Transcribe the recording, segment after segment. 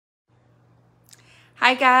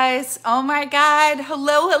Hi guys, oh my God,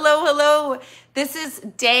 hello. This is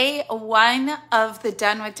day 1 of the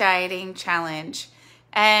Done with Dieting challenge.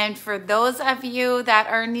 And for those of you that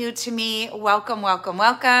are new to me, welcome.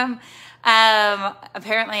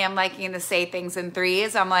 Apparently I'm liking to say things in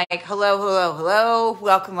threes. I'm like, hello,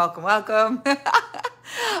 welcome. So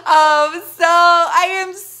I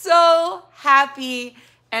am so happy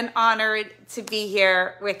and honored to be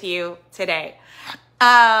here with you today.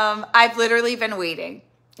 I've literally been waiting.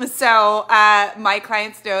 So my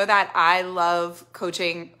clients know that I love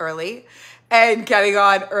coaching early and getting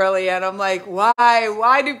on early. And I'm like,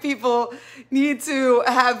 why do people need to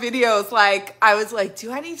have videos? Like, I was like,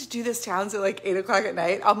 do I need to do this challenge at like 8 o'clock at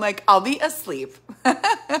night? I'm like, I'll be asleep because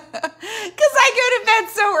I go to bed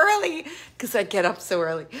so early because I get up so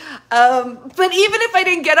early. But even if I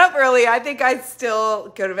didn't get up early, I think I'd still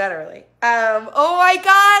go to bed early. Oh my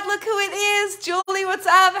God, look who it is. Julie, what's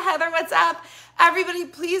up? Heather, what's up? Everybody,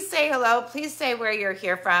 please say hello. Please say where you're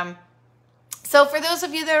here from. So for those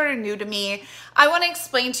of you that are new to me, I want to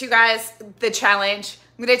explain to you guys the challenge.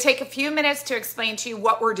 I'm going to take a few minutes to explain to you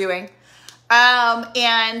what we're doing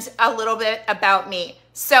and a little bit about me.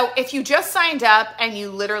 So if you just signed up and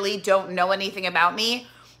you literally don't know anything about me,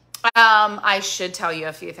 I should tell you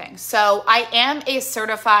a few things. So I am a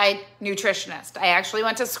certified nutritionist. I actually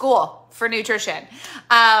went to school for nutrition.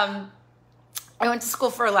 I went to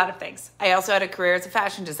school for a lot of things. I also had a career as a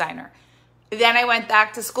fashion designer. Then I went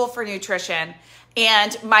back to school for nutrition,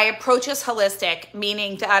 and my approach is holistic,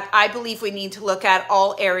 meaning that I believe we need to look at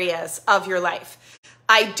all areas of your life.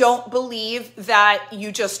 I don't believe that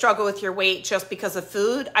you just struggle with your weight just because of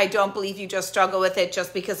food. I don't believe you just struggle with it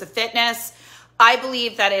just because of fitness. I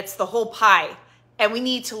believe that it's the whole pie, and we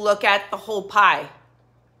need to look at the whole pie.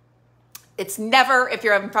 It's never, if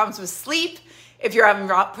you're having problems with sleep, if you're having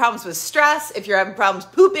problems with stress, if you're having problems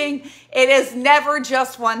pooping, it is never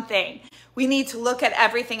just one thing. We need to look at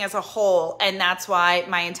everything as a whole, and that's why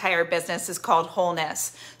my entire business is called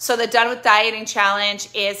Wholeness. So the Done with Dieting challenge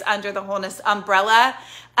is under the Wholeness umbrella.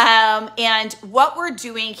 And what we're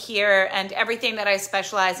doing here and everything that I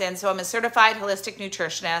specialize in, so I'm a certified holistic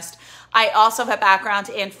nutritionist. I also have a background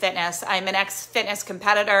in fitness. I'm an ex-fitness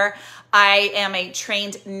competitor. I am a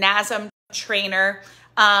trained NASM trainer,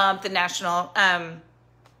 the national, I'm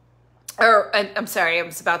sorry, I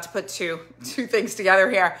was about to put two things together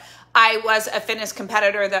here. I was a fitness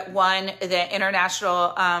competitor that won the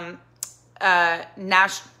international,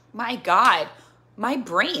 my God, my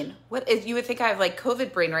brain. You would think I have like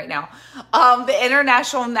COVID brain right now. The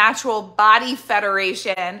International Natural Body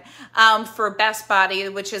Federation for Best Body,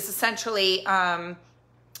 which is essentially not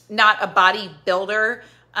a bodybuilder,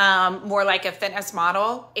 more like a fitness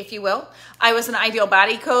model, if you will. I was an ideal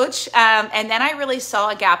body coach. And then I really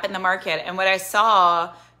saw a gap in the market. And what I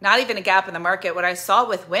saw, not even a gap in the market, what I saw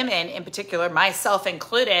with women in particular, myself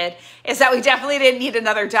included, is that we definitely didn't need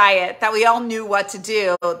another diet, that we all knew what to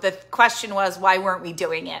do. The question was, why weren't we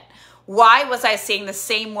doing it? Why was I seeing the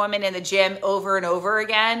same woman in the gym over and over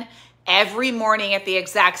again every morning at the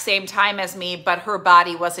exact same time as me, but her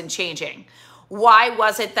body wasn't changing? Why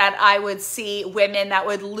was it that I would see women that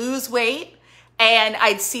would lose weight and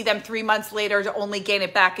I'd see them 3 months later to only gain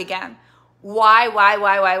it back again? Why?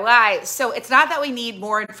 So it's not that we need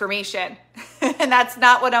more information. And that's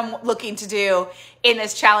not what I'm looking to do in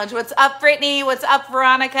this challenge. What's up, Brittany? What's up,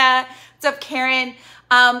 Veronica? What's up, Karen?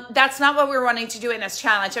 That's not what we're wanting to do in this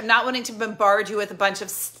challenge. I'm not wanting to bombard you with a bunch of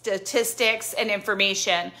statistics and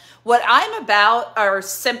information. What I'm about are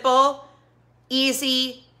simple,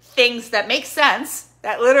 easy things that make sense,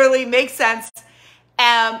 that literally make sense,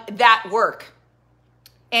 that work.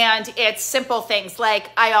 And it's simple things like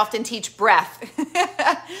I often teach breath,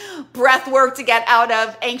 breath work to get out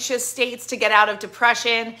of anxious states, to get out of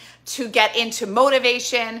depression, to get into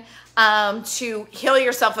motivation, to heal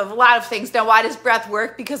yourself of a lot of things. Now, why does breath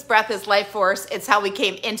work? Because breath is life force. It's how we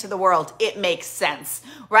came into the world. It makes sense,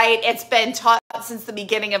 right? It's been taught since the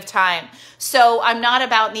beginning of time. So I'm not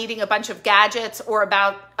about needing a bunch of gadgets or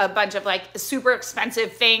about a bunch of like super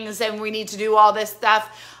expensive things and we need to do all this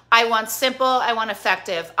stuff. I want simple, I want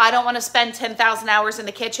effective. I don't want to spend 10,000 hours in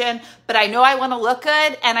the kitchen, but I know I want to look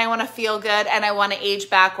good and I want to feel good and I want to age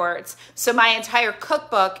backwards. So my entire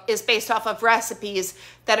cookbook is based off of recipes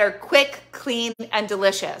that are quick, clean, and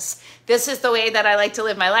delicious. This is the way that I like to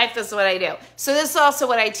live my life. This is what I do. So this is also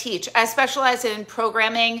what I teach. I specialize in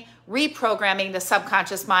programming, reprogramming the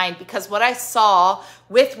subconscious mind, because what I saw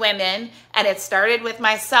with women, and it started with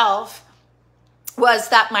myself, was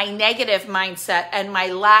that my negative mindset and my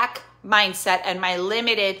lack mindset and my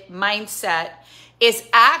limited mindset is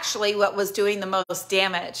actually what was doing the most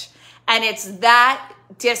damage. And it's that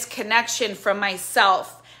disconnection from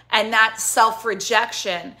myself and that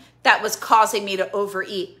self-rejection that was causing me to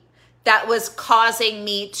overeat, that was causing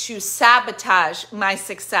me to sabotage my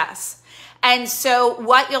success. And so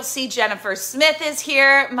what you'll see, Jennifer Smith is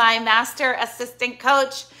here, my master assistant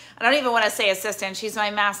coach. I don't even want to say assistant. She's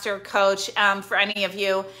my master coach. For any of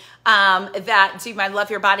you that do my Love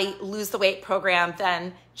Your Body, Lose the Weight program,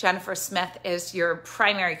 then Jennifer Smith is your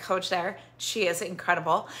primary coach there. She is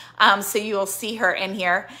incredible. So you will see her in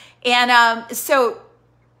here. And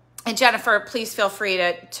and Jennifer, please feel free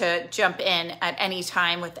to jump in at any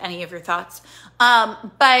time with any of your thoughts.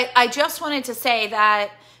 But I just wanted to say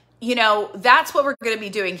that, you know, that's what we're going to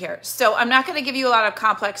be doing here. So I'm not going to give you a lot of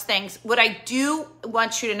complex things. What I do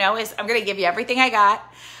want you to know is I'm going to give you everything I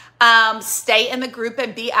got. Stay in the group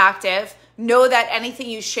and be active. Know that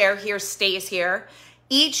anything you share here stays here.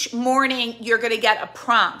 Each morning, you're going to get a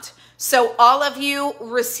prompt. So all of you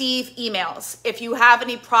receive emails. If you have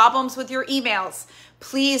any problems with your emails,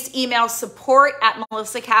 please email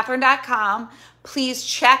support@melissakathryn.com. Please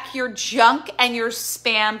check your junk and your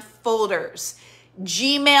spam folders.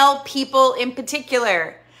 Gmail people in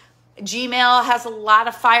particular. Gmail has a lot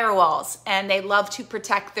of firewalls and they love to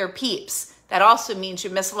protect their peeps. That also means you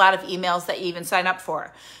miss a lot of emails that you even sign up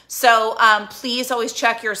for. So please always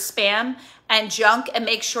check your spam and junk and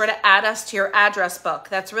make sure to add us to your address book.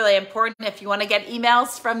 That's really important. If you want to get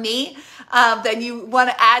emails from me, then you want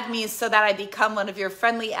to add me so that I become one of your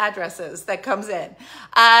friendly addresses that comes in.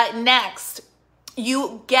 Next,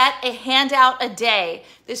 you get a handout a day.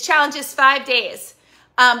 This challenge is 5 days.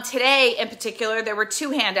 Today in particular, there were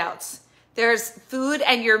 2 handouts. There's Food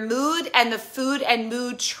and Your Mood and the Food and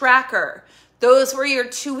Mood Tracker. Those were your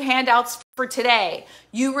 2 handouts for today.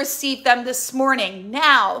 You received them this morning.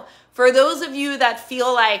 Now, for those of you that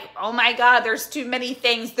feel like, oh my God, there's too many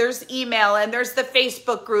things, there's email and there's the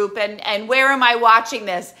Facebook group and where am I watching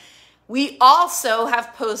this? We also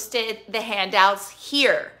have posted the handouts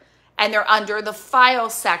here and they're under the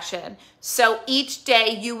file section. So each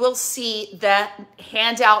day you will see the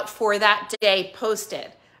handout for that day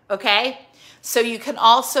posted, okay? So you can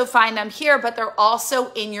also find them here, but they're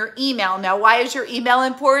also in your email. Now, why is your email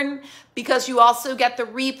important? Because you also get the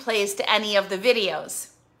replays to any of the videos.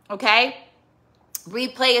 Okay?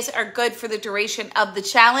 Replays are good for the duration of the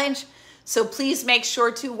challenge, so please make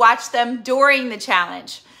sure to watch them during the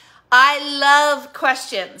challenge. I love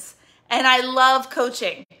questions, and I love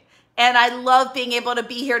coaching, and I love being able to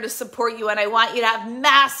be here to support you, and I want you to have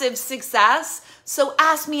massive success, so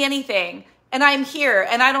ask me anything, and I'm here,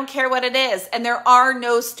 and I don't care what it is, and there are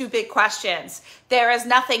no stupid questions. There is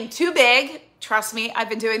nothing too big. Trust me, I've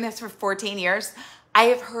been doing this for 14 years. I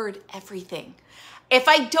have heard everything. If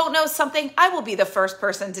I don't know something, I will be the first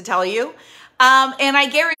person to tell you. And I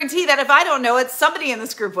guarantee that if I don't know it, somebody in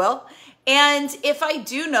this group will. And if I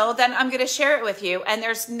do know, then I'm going to share it with you. And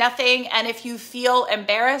there's nothing, and if you feel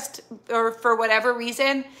embarrassed or for whatever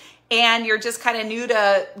reason, and you're just kind of new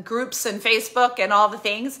to groups and Facebook and all the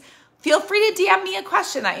things, feel free to DM me a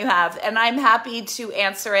question that you have. And I'm happy to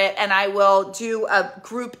answer it. And I will do a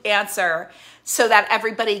group answer so that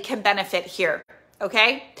everybody can benefit here.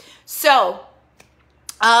 Okay? So,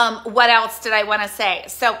 what else did I want to say?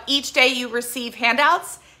 So each day you receive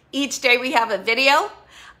handouts. Each day we have a video.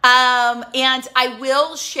 And I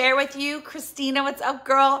will share with you, Christina, what's up,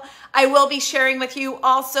 girl? I will be sharing with you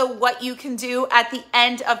also what you can do at the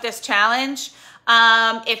end of this challenge.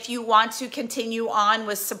 If you want to continue on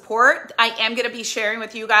with support, I am going to be sharing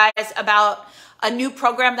with you guys about a new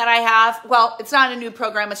program that I have. Well, it's not a new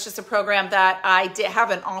program. It's just a program that I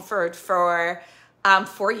haven't offered for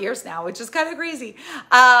 4 years now, which is kind of crazy.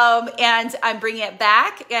 And I'm bringing it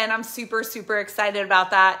back and I'm super, super excited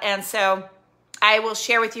about that. And so I will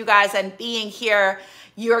share with you guys, and being here,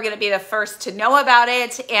 you're going to be the first to know about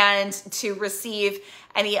it and to receive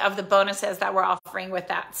any of the bonuses that we're offering with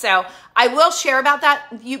that. So I will share about that.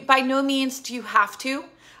 You, by no means do you have to.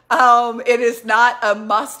 It is not a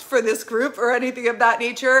must for this group or anything of that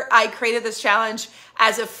nature. I created this challenge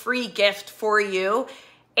as a free gift for you.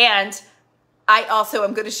 And I also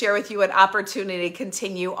am going to share with you an opportunity to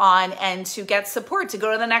continue on and to get support to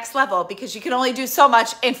go to the next level, because you can only do so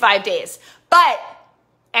much in 5 days. But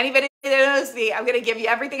anybody that knows me, I'm going to give you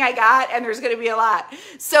everything I got, and there's going to be a lot.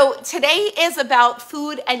 So today is about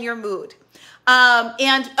food and your mood.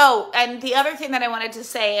 And the other thing that I wanted to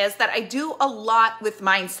say is that I do a lot with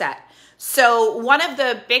mindset. So one of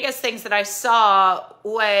the biggest things that I saw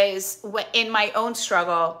was in my own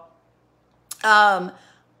struggle.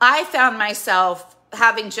 I found myself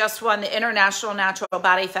having just won the International Natural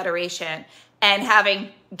Body Federation and having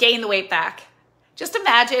gained the weight back. Just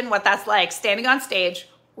imagine what that's like, standing on stage,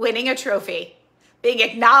 winning a trophy, being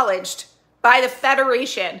acknowledged by the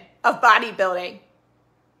Federation of Bodybuilding.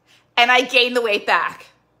 And I gained the weight back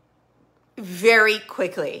very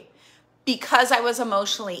quickly because I was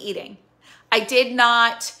emotionally eating.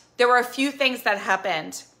 There were a few things that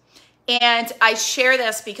happened. And I share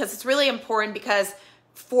this because it's really important, because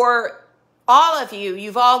for all of you,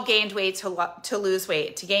 you've all gained weight to lose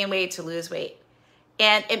weight, to gain weight, to lose weight.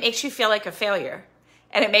 And it makes you feel like a failure.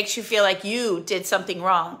 And it makes you feel like you did something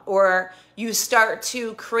wrong, or you start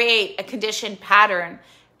to create a conditioned pattern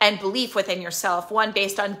and belief within yourself, one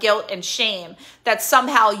based on guilt and shame, that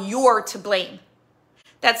somehow you're to blame,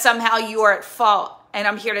 that somehow you're at fault. And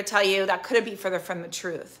I'm here to tell you that couldn't be further from the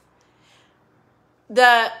truth.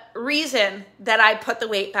 The reason that I put the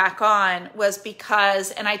weight back on was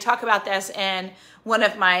because, and I talk about this in one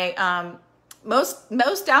of my most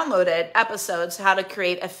downloaded episodes, How to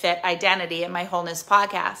Create a Fit Identity, in my Wholeness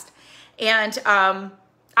podcast. And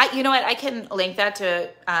you know what, I can link that to,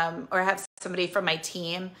 or have somebody from my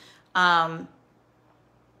team. Good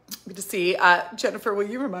to see, Jennifer, will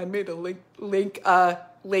you remind me to link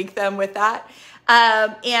them with that?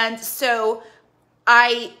 And so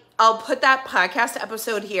I'll put that podcast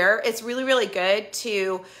episode here. It's really, really good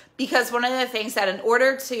because one of the things that in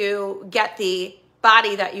order to get the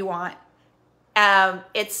body that you want,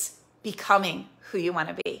 it's becoming who you want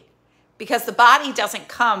to be. Because the body doesn't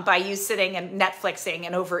come by you sitting and Netflixing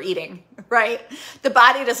and overeating, right? The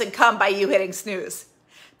body doesn't come by you hitting snooze.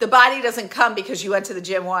 The body doesn't come because you went to the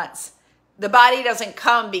gym once. The body doesn't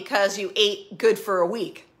come because you ate good for a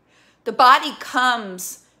week. The body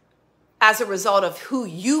comes as a result of who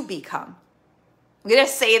you become. I'm going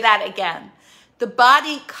to say that again. The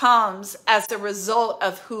body comes as a result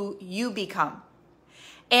of who you become.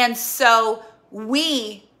 And so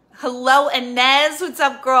hello Inez, what's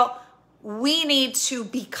up, girl? We need to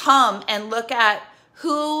become and look at,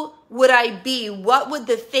 who would I be? What would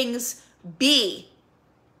the things be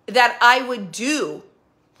that I would do?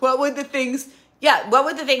 What would the things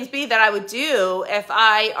be that I would do if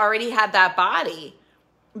I already had that body?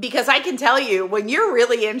 Because I can tell you, when you're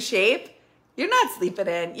really in shape, you're not sleeping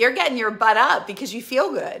in. You're getting your butt up because you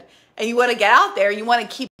feel good and you want to get out there. You want to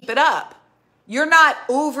keep it up. You're not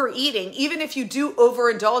overeating. Even if you do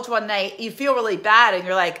overindulge one night, you feel really bad and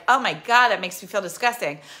you're like, oh my God, that makes me feel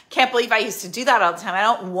disgusting. Can't believe I used to do that all the time. I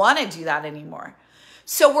don't want to do that anymore.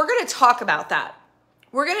 So we're going to talk about that.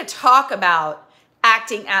 We're going to talk about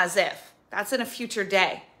acting as if. That's in a future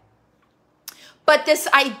day. But this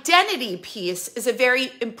identity piece is a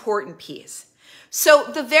very important piece. So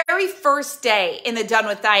the very first day in the Done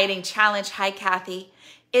with Dieting Challenge, hi Kathy,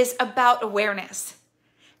 is about awareness.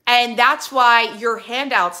 And that's why your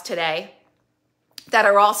handouts today, that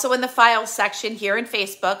are also in the files section here in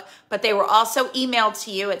Facebook, but they were also emailed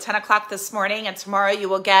to you at 10 o'clock this morning, and tomorrow you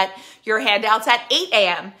will get your handouts at 8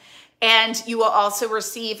 a.m. And you will also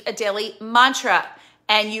receive a daily mantra,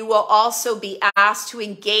 and you will also be asked to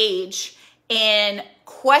engage in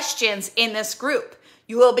questions in this group.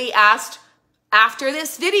 You will be asked after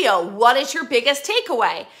this video, what is your biggest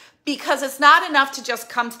takeaway? Because it's not enough to just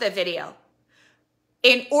come to the video.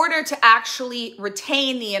 In order to actually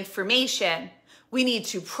retain the information, we need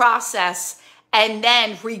to process and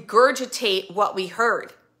then regurgitate what we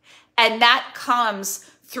heard. And that comes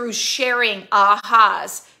through sharing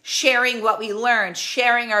ahas, sharing what we learned,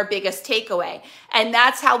 sharing our biggest takeaway. And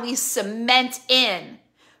that's how we cement in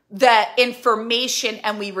the information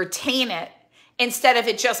and we retain it, instead of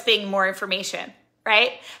it just being more information,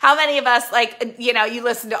 right? How many of us, you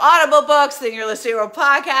listen to Audible books, then you're listening to a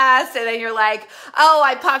podcast, and then you're like, oh,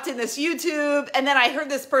 I popped in this YouTube, and then I heard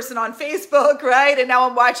this person on Facebook, right? And now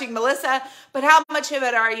I'm watching Melissa. But how much of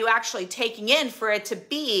it are you actually taking in for it to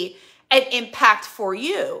be an impact for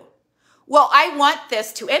you? Well, I want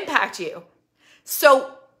this to impact you.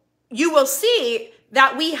 So you will see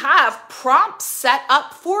that we have prompts set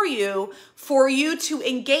up for you to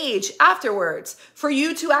engage afterwards, for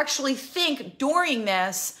you to actually think during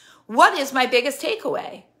this, what is my biggest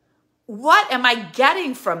takeaway? What am I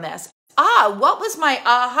getting from this? What was my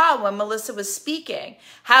aha when Melissa was speaking?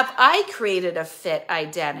 Have I created a fit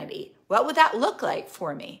identity? What would that look like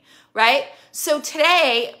for me, right? So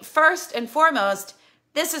today, first and foremost,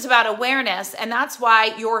 this is about awareness, and that's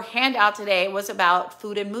why your handout today was about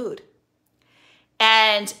food and mood.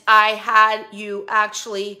 And I had you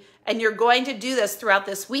actually, and you're going to do this throughout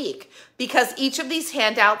this week, because each of these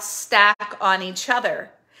handouts stack on each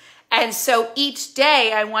other. And so each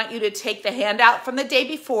day I want you to take the handout from the day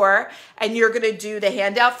before, and you're going to do the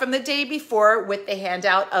handout from the day before with the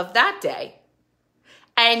handout of that day.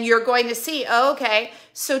 And you're going to see, okay,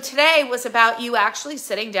 so today was about you actually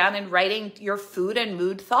sitting down and writing your food and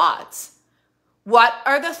mood thoughts. What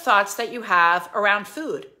are the thoughts that you have around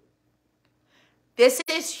food? This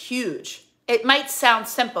is huge. It might sound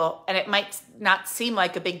simple and it might not seem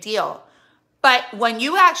like a big deal, but when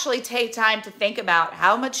you actually take time to think about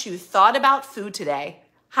how much you thought about food today,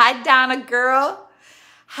 hi Donna girl,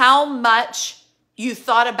 how much you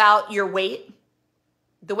thought about your weight,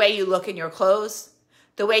 the way you look in your clothes,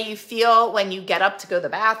 the way you feel when you get up to go to the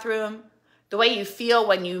bathroom, the way you feel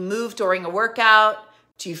when you move during a workout.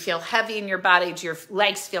 Do you feel heavy in your body? Do your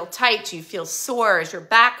legs feel tight? Do you feel sore? Is your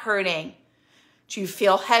back hurting? Do you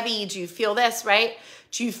feel heavy? Do you feel this, right?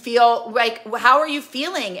 Do you feel like, how are you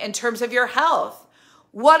feeling in terms of your health?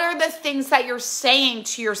 What are the things that you're saying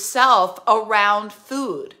to yourself around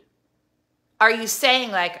food? Are you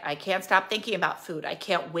saying like, I can't stop thinking about food. I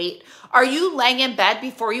can't wait. Are you laying in bed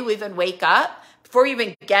before you even wake up? Before you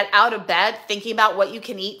even get out of bed, thinking about what you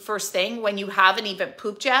can eat first thing when you haven't even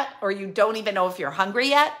pooped yet, or you don't even know if you're hungry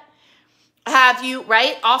yet? Have you,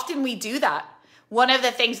 right? Often we do that. One of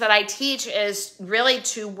the things that I teach is really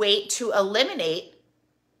to eliminate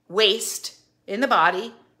waste in the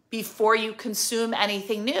body before you consume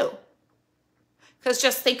anything new. Because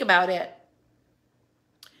just think about it.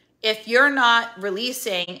 If you're not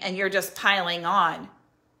releasing and you're just piling on,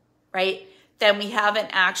 right? Then we haven't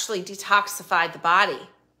actually detoxified the body.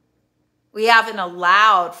 We haven't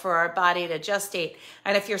allowed for our body to gestate.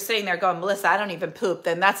 And if you're sitting there going, Melissa, I don't even poop,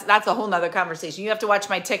 then that's a whole nother conversation. You have to watch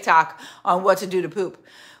my TikTok on what to do to poop,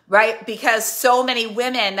 right? Because so many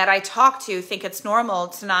women that I talk to think it's normal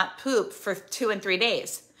to not poop for 2 and 3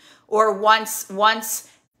 days, or once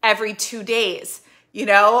every 2 days. You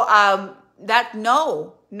know,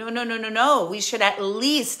 no. We should at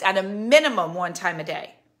least, at a minimum, 1 time a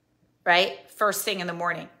day, right? First thing in the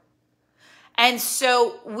morning. And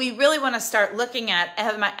so we really want to start looking at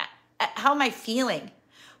how am I feeling?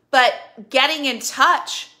 But getting in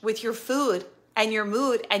touch with your food and your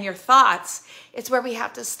mood and your thoughts is where we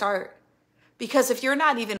have to start. Because if you're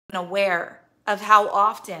not even aware of how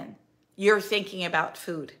often you're thinking about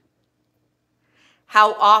food,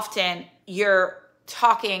 how often you're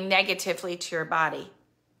talking negatively to your body,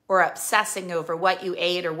 or obsessing over what you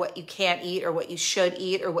ate or what you can't eat or what you should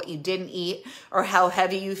eat or what you didn't eat, or how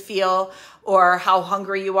heavy you feel or how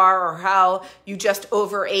hungry you are or how you just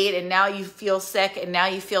overate and now you feel sick and now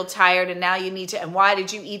you feel tired and now you need to, and why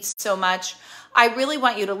did you eat so much? I really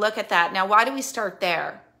want you to look at that. Now, why do we start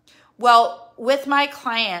there? Well, with my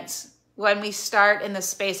clients, when we start in the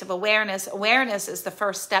space of awareness, awareness is the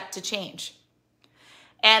first step to change.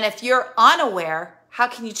 And if you're unaware, how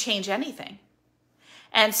can you change anything?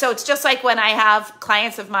 And so it's just like when I have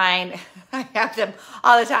clients of mine, I have them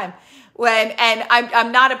all the time. And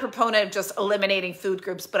I'm not a proponent of just eliminating food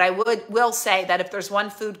groups, but I will say that if there's one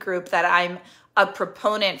food group that I'm a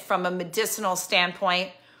proponent from a medicinal standpoint,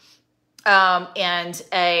 and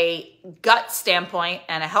a gut standpoint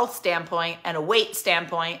and a health standpoint and a weight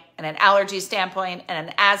standpoint and an allergy standpoint and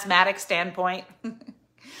an asthmatic standpoint,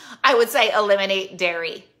 I would say eliminate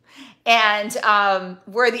dairy. And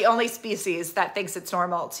we're the only species that thinks it's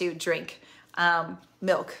normal to drink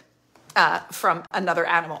milk from another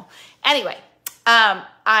animal. Anyway,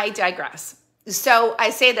 I digress. So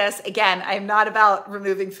I say this again, I'm not about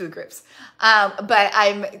removing food groups, but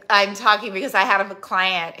I'm talking because I had a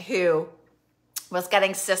client who was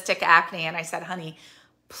getting cystic acne, and I said, honey,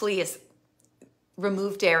 please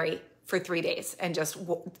remove dairy for 3 days and just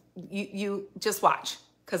you just watch,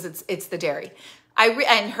 because it's the dairy.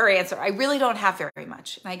 And her answer, I really don't have very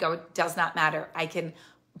much. And I go, it does not matter. I can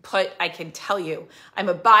tell you, I'm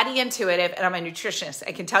a body intuitive and I'm a nutritionist.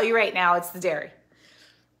 I can tell you right now, it's the dairy.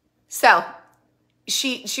 So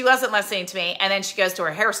she wasn't listening to me. And then she goes to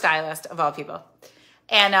her hairstylist, of all people.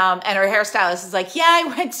 And her hairstylist is like, yeah, I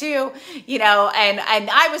went to, and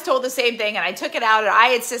I was told the same thing, and I took it out, and I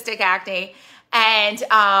had cystic acne.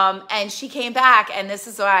 And she came back, and this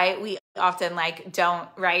is why we often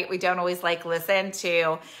we don't always listen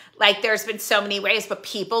to, there's been so many ways, but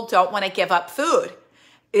people don't want to give up food.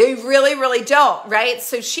 They really, really don't, right?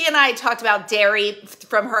 So she and I talked about dairy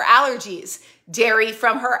from her allergies, dairy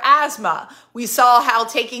from her asthma. We saw how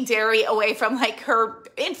taking dairy away from her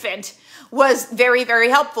infant was very, very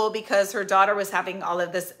helpful because her daughter was having all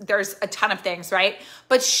of this. There's a ton of things, right?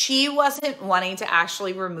 But she wasn't wanting to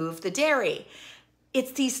actually remove the dairy.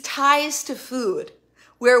 It's these ties to food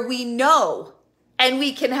where we know and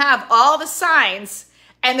we can have all the signs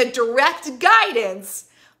and the direct guidance,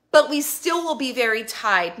 but we still will be very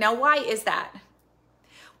tied. Now, why is that?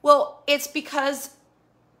 Well, it's because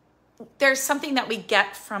there's something that we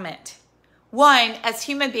get from it. One, as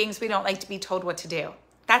human beings, we don't like to be told what to do.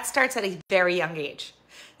 That starts at a very young age.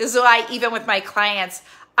 This is why even with my clients,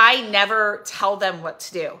 I never tell them what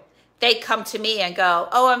to do. They come to me and go,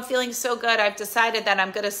 oh, I'm feeling so good. I've decided that I'm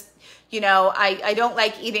going to, I don't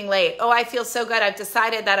like eating late. Oh, I feel so good. I've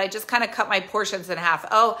decided that I just kind of cut my portions in half.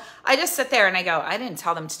 Oh, I just sit there and I go, I didn't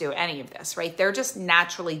tell them to do any of this, right? They're just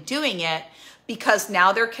naturally doing it because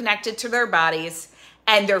now they're connected to their bodies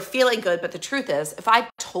and they're feeling good. But the truth is, if I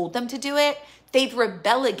told them to do it, they'd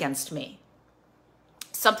rebel against me.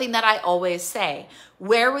 Something that I always say,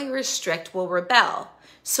 where we restrict, we'll rebel.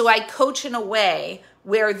 So I coach in a way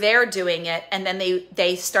where they're doing it and then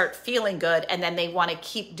they start feeling good and then they want to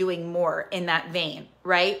keep doing more in that vein,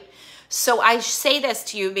 right? So I say this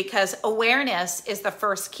to you because awareness is the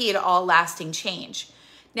first key to all lasting change.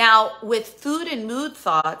 Now, with food and mood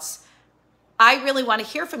thoughts, I really want to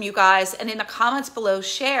hear from you guys, and in the comments below,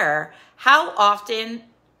 share how often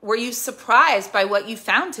were you surprised by what you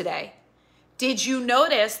found today? Did you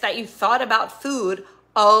notice that you thought about food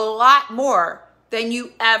a lot more than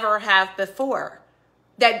you ever have before?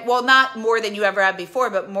 Well, not more than you ever have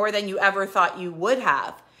before, but more than you ever thought you would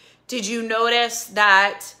have. Did you notice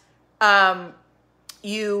that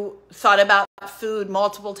you thought about food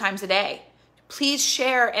multiple times a day? Please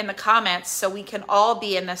share in the comments so we can all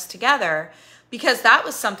be in this together, because that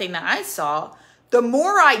was something that I saw. The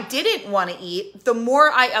more I didn't want to eat, the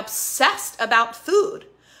more I obsessed about food.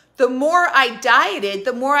 The more I dieted,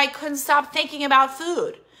 the more I couldn't stop thinking about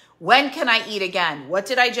food. When can I eat again? What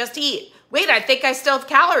did I just eat? Wait, I think I still have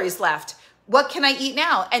calories left. What can I eat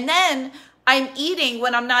now? And then I'm eating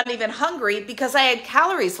when I'm not even hungry because I had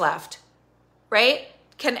calories left, right?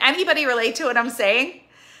 Can anybody relate to what I'm saying?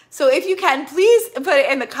 So if you can, please put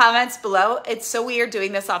it in the comments below. It's so weird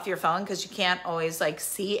doing this off your phone because you can't always like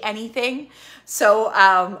see anything. So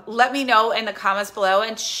let me know in the comments below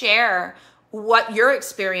and share what your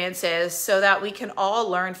experience is so that we can all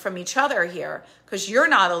learn from each other here, because you're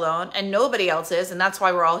not alone and nobody else is, and that's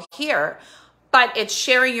why we're all here. But it's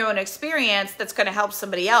sharing your own experience that's going to help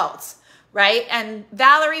somebody else, right? And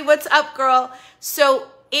Valerie, what's up, girl? So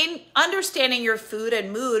in understanding your food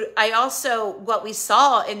and mood, what we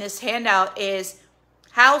saw in this handout is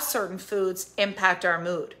how certain foods impact our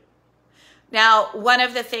mood. Now, one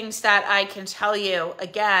of the things that I can tell you,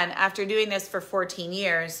 again, after doing this for 14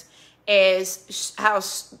 years, is how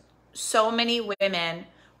so many women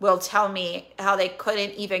will tell me how they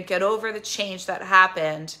couldn't even get over the change that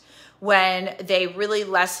happened when they really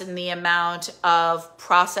lessened the amount of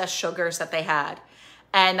processed sugars that they had,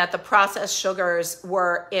 and that the processed sugars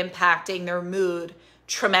were impacting their mood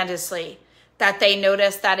tremendously. That they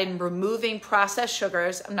noticed that in removing processed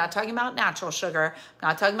sugars, I'm not talking about natural sugar, I'm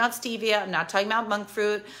not talking about stevia, I'm not talking about monk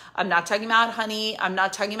fruit, I'm not talking about honey, I'm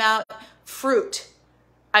not talking about fruit.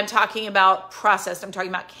 I'm talking about processed, I'm talking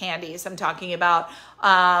about candies, I'm talking about,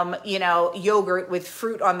 yogurt with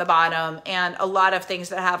fruit on the bottom and a lot of things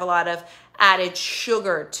that have a lot of added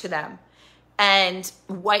sugar to them, and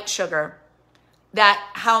white sugar, that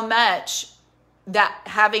how much that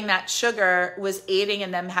having that sugar was aiding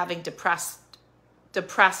in them having depressed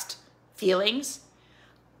feelings,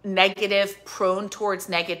 negative, prone towards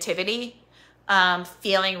negativity,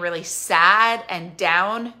 feeling really sad and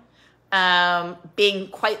down, being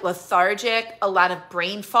quite lethargic, a lot of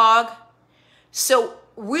brain fog. So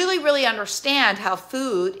really, really understand how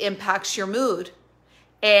food impacts your mood,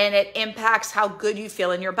 and it impacts how good you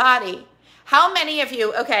feel in your body. How many of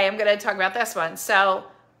you, okay, I'm going to talk about this one. So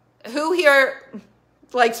who here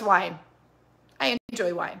likes wine? I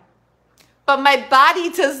enjoy wine, but my body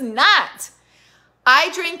does not.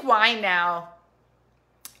 I drink wine now,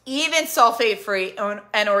 even sulfate-free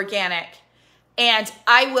and organic. And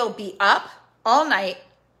I will be up all night.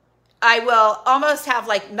 I will almost have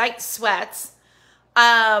like night sweats.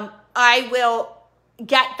 I will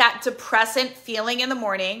get that depressant feeling in the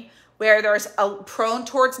morning where there's a prone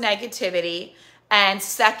towards negativity and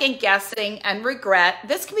second guessing and regret.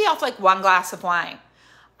 This can be off like one glass of wine.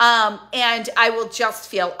 And I will just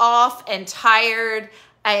feel off and tired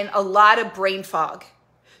and a lot of brain fog.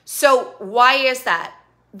 So why is that?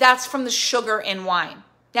 That's from the sugar in wine.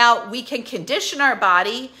 Now, we can condition our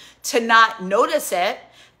body to not notice it,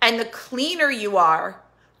 and the cleaner you are,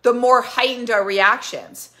 the more heightened our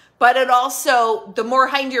reactions. But it also, the more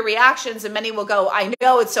heightened your reactions, and many will go, I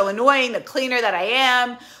know it's so annoying, the cleaner that I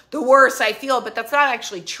am, the worse I feel, but that's not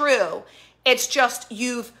actually true. It's just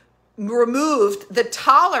you've removed the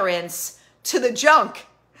tolerance to the junk.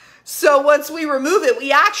 So once we remove it,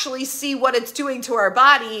 we actually see what it's doing to our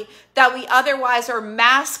body that we otherwise are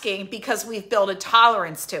masking because we've built a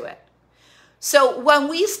tolerance to it. So when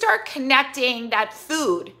we start connecting that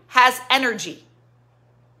food has energy,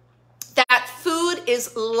 that food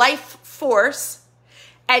is life force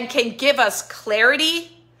and can give us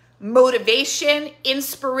clarity, motivation,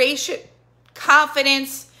 inspiration,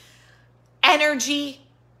 confidence, energy,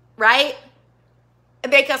 right?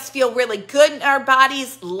 Make us feel really good in our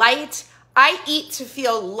bodies, light. I eat to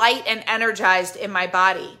feel light and energized in my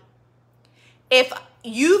body. If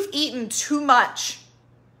you've eaten too much,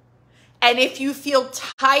 and if you feel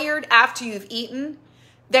tired after you've eaten,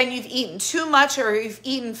 then you've eaten too much, or you've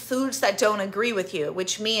eaten foods that don't agree with you,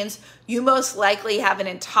 which means you most likely have an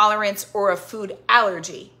intolerance or a food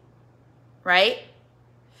allergy, right?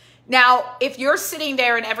 Now, if you're sitting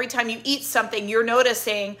there and every time you eat something, you're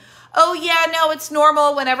noticing, oh yeah, no, it's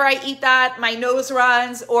normal. Whenever I eat that, my nose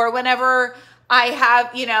runs, or whenever I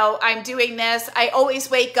have, I'm doing this, I always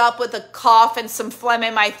wake up with a cough and some phlegm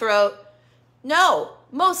in my throat. No,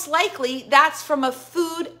 most likely that's from a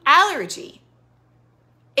food allergy.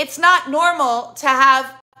 It's not normal to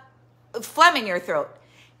have phlegm in your throat.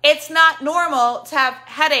 It's not normal to have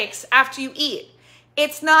headaches after you eat.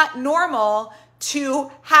 It's not normal to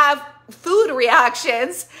have food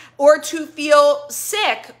reactions or to feel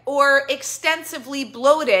sick or extensively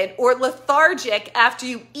bloated or lethargic after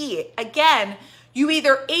you eat. Again, you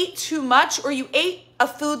either ate too much or you ate a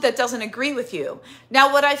food that doesn't agree with you.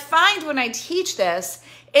 Now, what I find when I teach this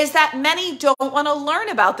is that many don't want to learn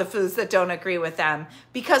about the foods that don't agree with them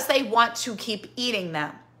because they want to keep eating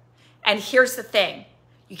them. And here's the thing.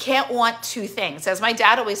 You can't want two things. As my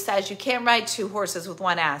dad always says, you can't ride two horses with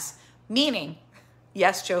one ass. Meaning,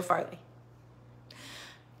 yes, Joe Farley,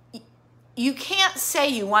 you can't say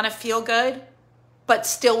you want to feel good, but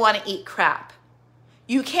still want to eat crap.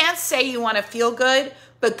 You can't say you want to feel good,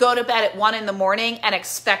 but go to bed at 1 in the morning and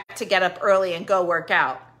expect to get up early and go work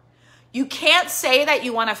out. You can't say that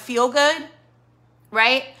you want to feel good,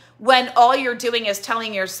 right? When all you're doing is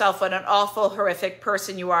telling yourself what an awful, horrific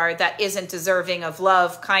person you are that isn't deserving of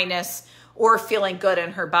love, kindness, or feeling good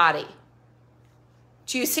in her body.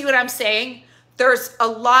 Do you see what I'm saying? There's a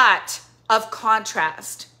lot of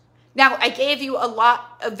contrast. Now, I gave you a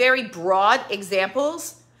lot of very broad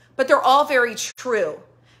examples, but they're all very true.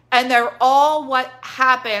 And they're all what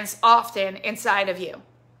happens often inside of you.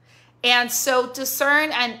 And so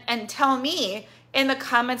discern and tell me in the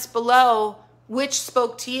comments below which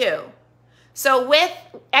spoke to you. So with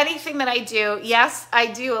anything that I do, yes, I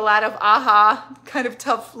do a lot of kind of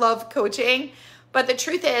tough love coaching. But the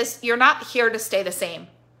truth is, you're not here to stay the same.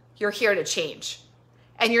 You're here to change.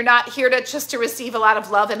 And you're not here to just to receive a lot of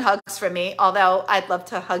love and hugs from me, although I'd love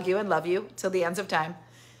to hug you and love you till the ends of time.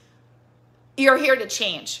 You're here to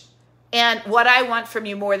change. And what I want from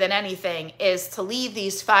you more than anything is to leave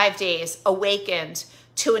these 5 days awakened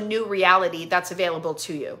to a new reality that's available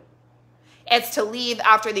to you. It's to leave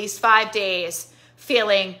after these 5 days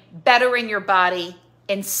feeling better in your body,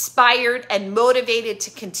 inspired and motivated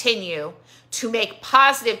to continue to make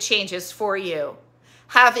positive changes for you,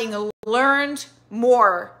 having learned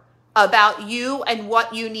more about you and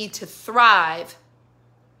what you need to thrive,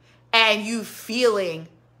 and you feeling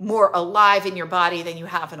more alive in your body than you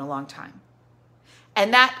have in a long time.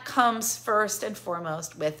 And that comes first and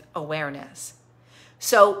foremost with awareness.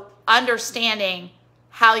 So understanding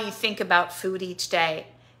how you think about food each day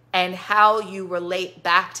and how you relate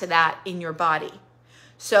back to that in your body.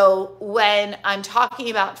 So when I'm talking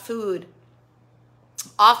about food,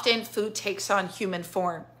 often food takes on human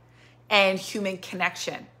form and human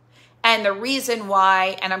connection. And the reason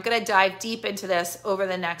why, and I'm going to dive deep into this over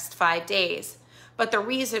the next 5 days, but the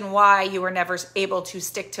reason why you were never able to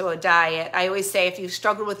stick to a diet, I always say if you've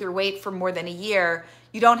struggled with your weight for more than a year,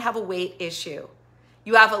 you don't have a weight issue.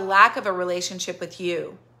 You have a lack of a relationship with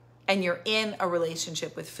you, and you're in a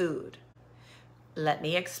relationship with food. Let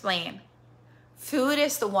me explain. Food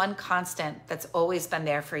is the one constant that's always been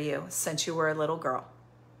there for you since you were a little girl.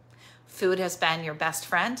 Food has been your best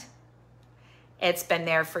friend. It's been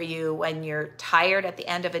there for you when you're tired at the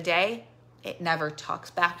end of a day. It never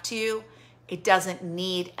talks back to you. It doesn't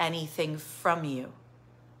need anything from you.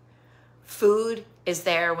 Food is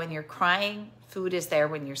there when you're crying. Food is there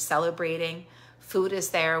when you're celebrating. Food is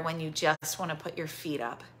there when you just want to put your feet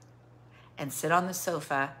up and sit on the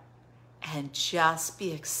sofa and just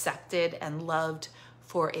be accepted and loved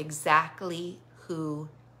for exactly who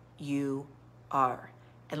you are.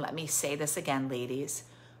 And let me say this again, ladies.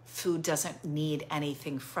 Food doesn't need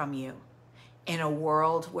anything from you. In a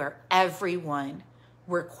world where everyone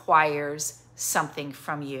requires something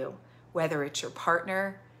from you, whether it's your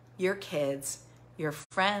partner, your kids, your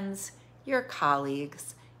friends, your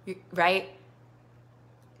colleagues, right?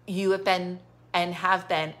 You have been and have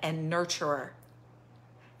been a nurturer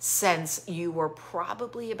since you were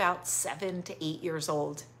probably about 7 to 8 years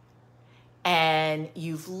old. And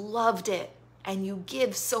you've loved it and you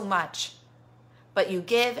give so much. But you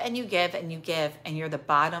give and you give and you give, and you're the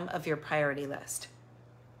bottom of your priority list.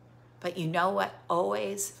 But you know what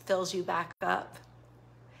always fills you back up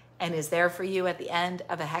and is there for you at the end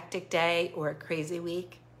of a hectic day or a crazy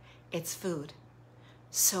week? It's food.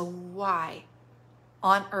 So why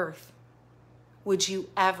on earth would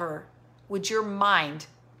your mind,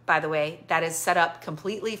 by the way, that is set up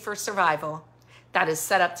completely for survival, that is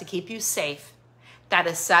set up to keep you safe, that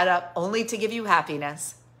is set up only to give you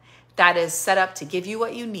happiness, that is set up to give you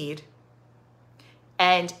what you need,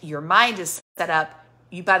 and your mind is set up,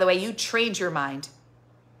 by the way, you trained your mind.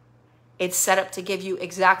 It's set up to give you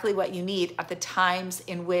exactly what you need at the times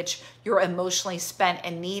in which you're emotionally spent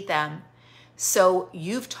and need them. So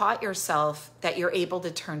you've taught yourself that you're able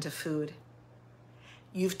to turn to food.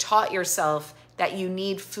 You've taught yourself that you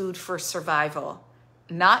need food for survival,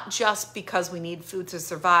 not just because we need food to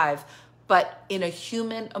survive, but in a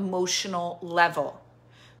human emotional level.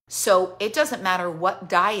 So it doesn't matter what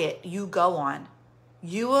diet you go on,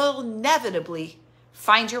 you will inevitably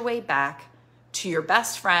find your way back to your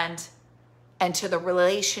best friend and to the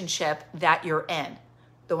relationship that you're in,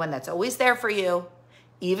 the one that's always there for you,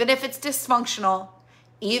 even if it's dysfunctional,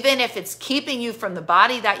 even if it's keeping you from the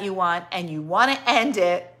body that you want and you want to end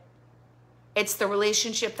it. It's the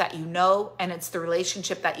relationship that you know, and it's the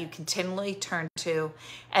relationship that you continually turn to,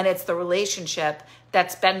 and it's the relationship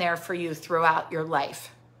that's been there for you throughout your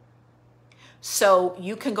life. So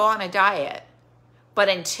you can go on a diet, but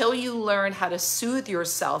until you learn how to soothe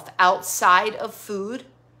yourself outside of food,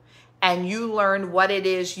 and you learn what it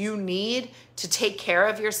is you need to take care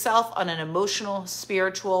of yourself on an emotional,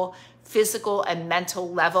 spiritual, physical, and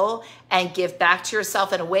mental level, and give back to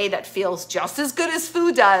yourself in a way that feels just as good as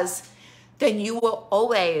food does, then you will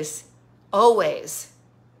always, always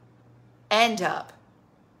end up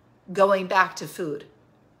going back to food,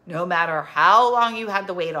 no matter how long you had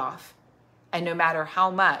the weight off, and no matter how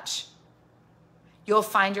much. You'll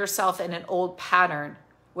find yourself in an old pattern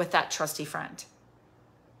with that trusty friend.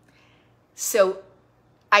 So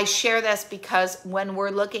I share this because when we're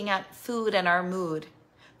looking at food and our mood,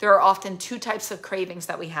 there are often two types of cravings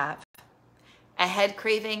that we have: a head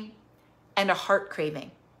craving and a heart craving.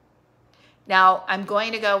 Now, I'm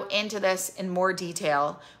going to go into this in more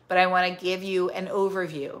detail, but I want to give you an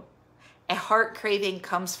overview. A heart craving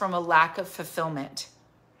comes from a lack of fulfillment.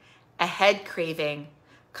 A head craving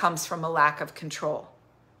comes from a lack of control.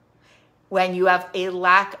 When you have a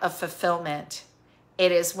lack of fulfillment,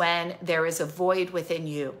 it is when there is a void within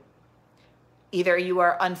you. Either you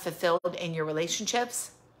are unfulfilled in your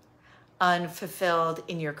relationships, unfulfilled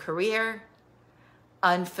in your career,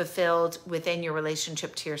 unfulfilled within your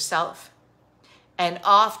relationship to yourself. And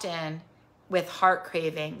often with heart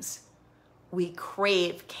cravings, we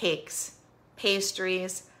crave cakes,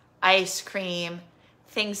 pastries, ice cream,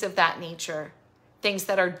 things of that nature, things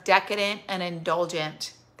that are decadent and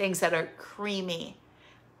indulgent, things that are creamy,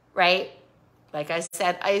 right? Like I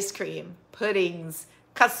said, ice cream, puddings,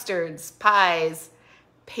 custards, pies,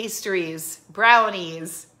 pastries,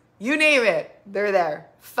 brownies, you name it, they're there.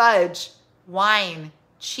 Fudge, wine,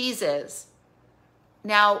 cheeses.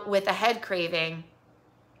 Now, with a head craving,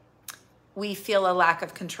 we feel a lack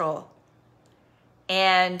of control.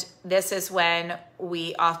 And this is when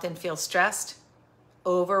we often feel stressed,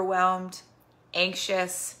 overwhelmed,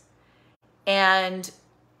 anxious, and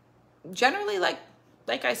generally, like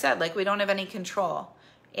I said, like we don't have any control.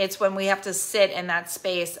 It's when we have to sit in that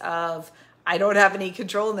space of, I don't have any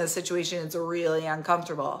control in this situation. It's really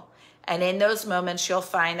uncomfortable. And in those moments, you'll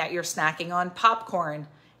find that you're snacking on popcorn,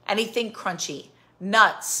 anything crunchy,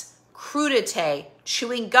 nuts, crudité,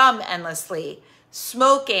 chewing gum endlessly,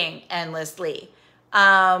 smoking endlessly,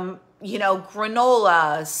 granola,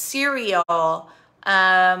 cereal,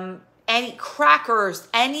 any crackers,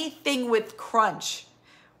 anything with crunch,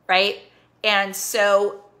 right? And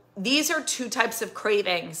so these are two types of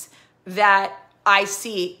cravings that I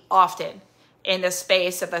see often in the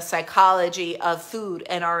space of the psychology of food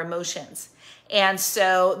and our emotions. And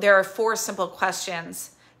so there are 4 simple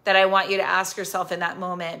questions that I want you to ask yourself in that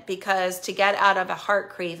moment, because to get out of the heart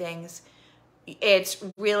cravings, it's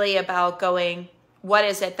really about going, what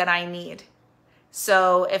is it that I need?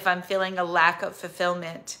 So if I'm feeling a lack of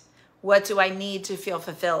fulfillment, what do I need to feel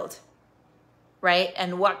fulfilled, right?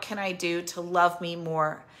 And what can I do to love me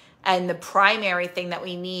more? And the primary thing that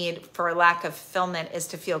we need for a lack of fulfillment is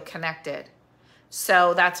to feel connected.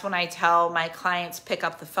 So that's when I tell my clients, pick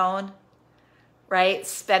up the phone, right?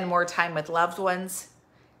 Spend more time with loved ones,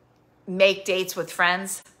 make dates with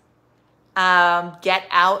friends, get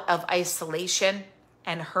out of isolation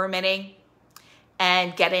and hermiting,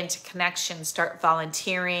 and get into connection. Start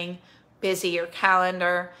volunteering, busy your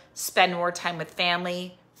calendar, spend more time with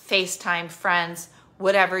family, FaceTime friends,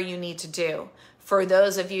 whatever you need to do. For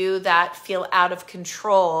those of you that feel out of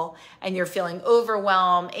control and you're feeling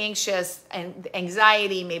overwhelmed, anxious, and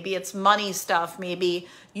anxiety, maybe it's money stuff, maybe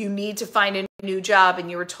you need to find a new job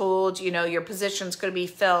and you were told, you know, your position's going to be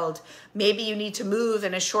filled. Maybe you need to move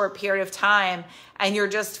in a short period of time and you're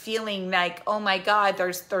just feeling like, oh my God,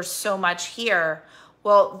 there's so much here.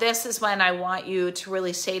 Well, this is when I want you to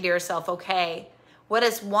really say to yourself, okay, what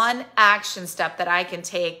is one action step that I can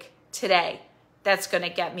take today that's going to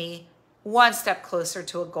get me one step closer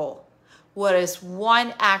to a goal? What is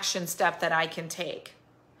one action step that I can take?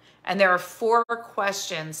 And there are 4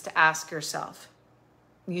 questions to ask yourself.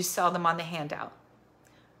 You saw them on the handout.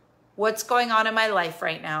 What's going on in my life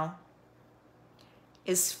right now?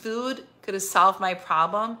 Is food going to solve my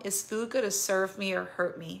problem? Is food going to serve me or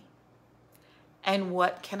hurt me? And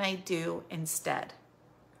what can I do instead?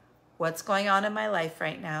 What's going on in my life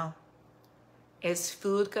right now? Is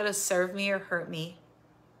food going to serve me or hurt me?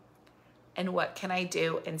 And what can I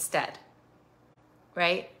do instead?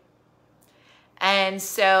 Right? And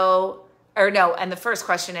so, and the first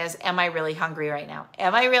question is, am I really hungry right now?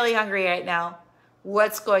 Am I really hungry right now?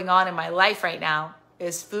 What's going on in my life right now?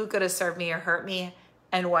 Is food going to serve me or hurt me?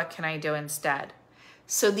 And what can I do instead?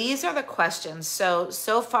 So these are the questions. So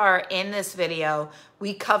far in this video,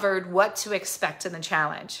 we covered what to expect in the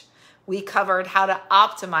challenge. We covered how to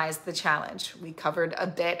optimize the challenge. We covered a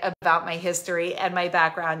bit about my history and my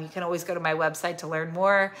background. You can always go to my website to learn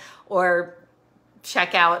more or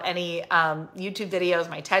check out any YouTube videos,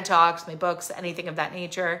 my TED Talks, my books, anything of that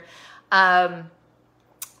nature.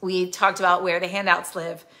 We talked about where the handouts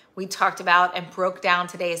live. We talked about and broke down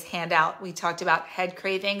today's handout. We talked about head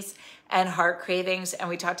cravings and heart cravings, and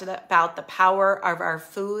we talked about the power of our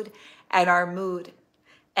food and our mood,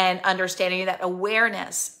 and understanding that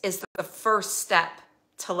awareness is the first step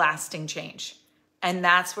to lasting change. And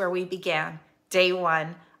that's where we began day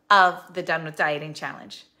 1 of the Done With Dieting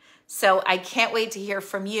Challenge. So I can't wait to hear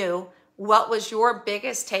from you. What was your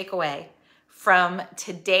biggest takeaway from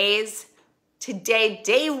day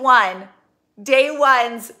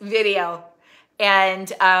 1's video?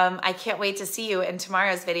 And I can't wait to see you in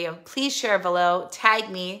tomorrow's video. Please share below, tag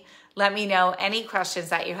me, let me know any questions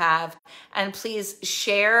that you have, and please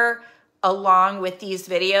share along with these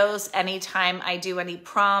videos anytime I do any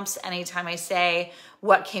prompts, anytime I say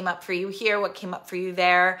what came up for you here, what came up for you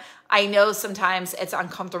there. I know sometimes it's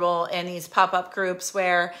uncomfortable in these pop-up groups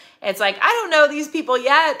where it's like, I don't know these people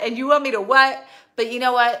yet, and you want me to what? But you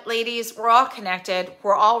know what, ladies, we're all connected.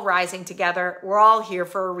 We're all rising together. We're all here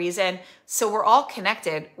for a reason. So we're all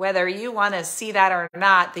connected, whether you want to see that or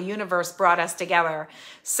not. The universe brought us together.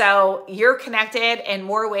 So you're connected in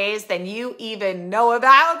more ways than you even know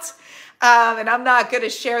about. And I'm not going to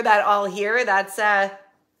share that all here. That's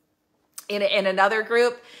in another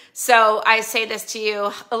group. So I say this to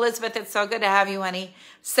you, Elizabeth, it's so good to have you, honey.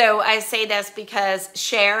 So I say this because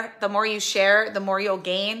share. The more you share, the more you'll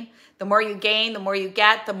gain. The more you gain, the more you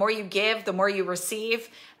get, the more you give, the more you receive.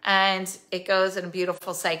 And it goes in a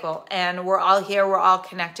beautiful cycle. And we're all here. We're all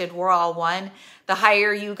connected. We're all one. The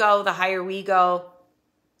higher you go, the higher we go.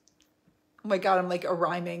 Oh my God, I'm like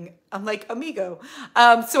I'm like amigo.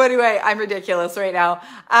 So anyway, I'm ridiculous right now.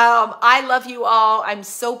 I love you all. I'm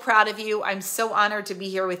so proud of you. I'm so honored to be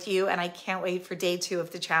here with you. And I can't wait for day 2 of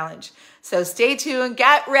the challenge. So stay tuned,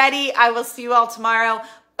 get ready. I will see you all tomorrow.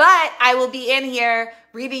 But I will be in here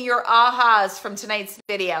reading your ahas from tonight's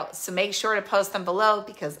video. So make sure to post them below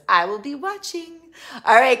because I will be watching.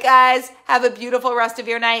 All right, guys, have a beautiful rest of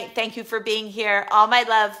your night. Thank you for being here. All my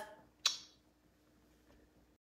love.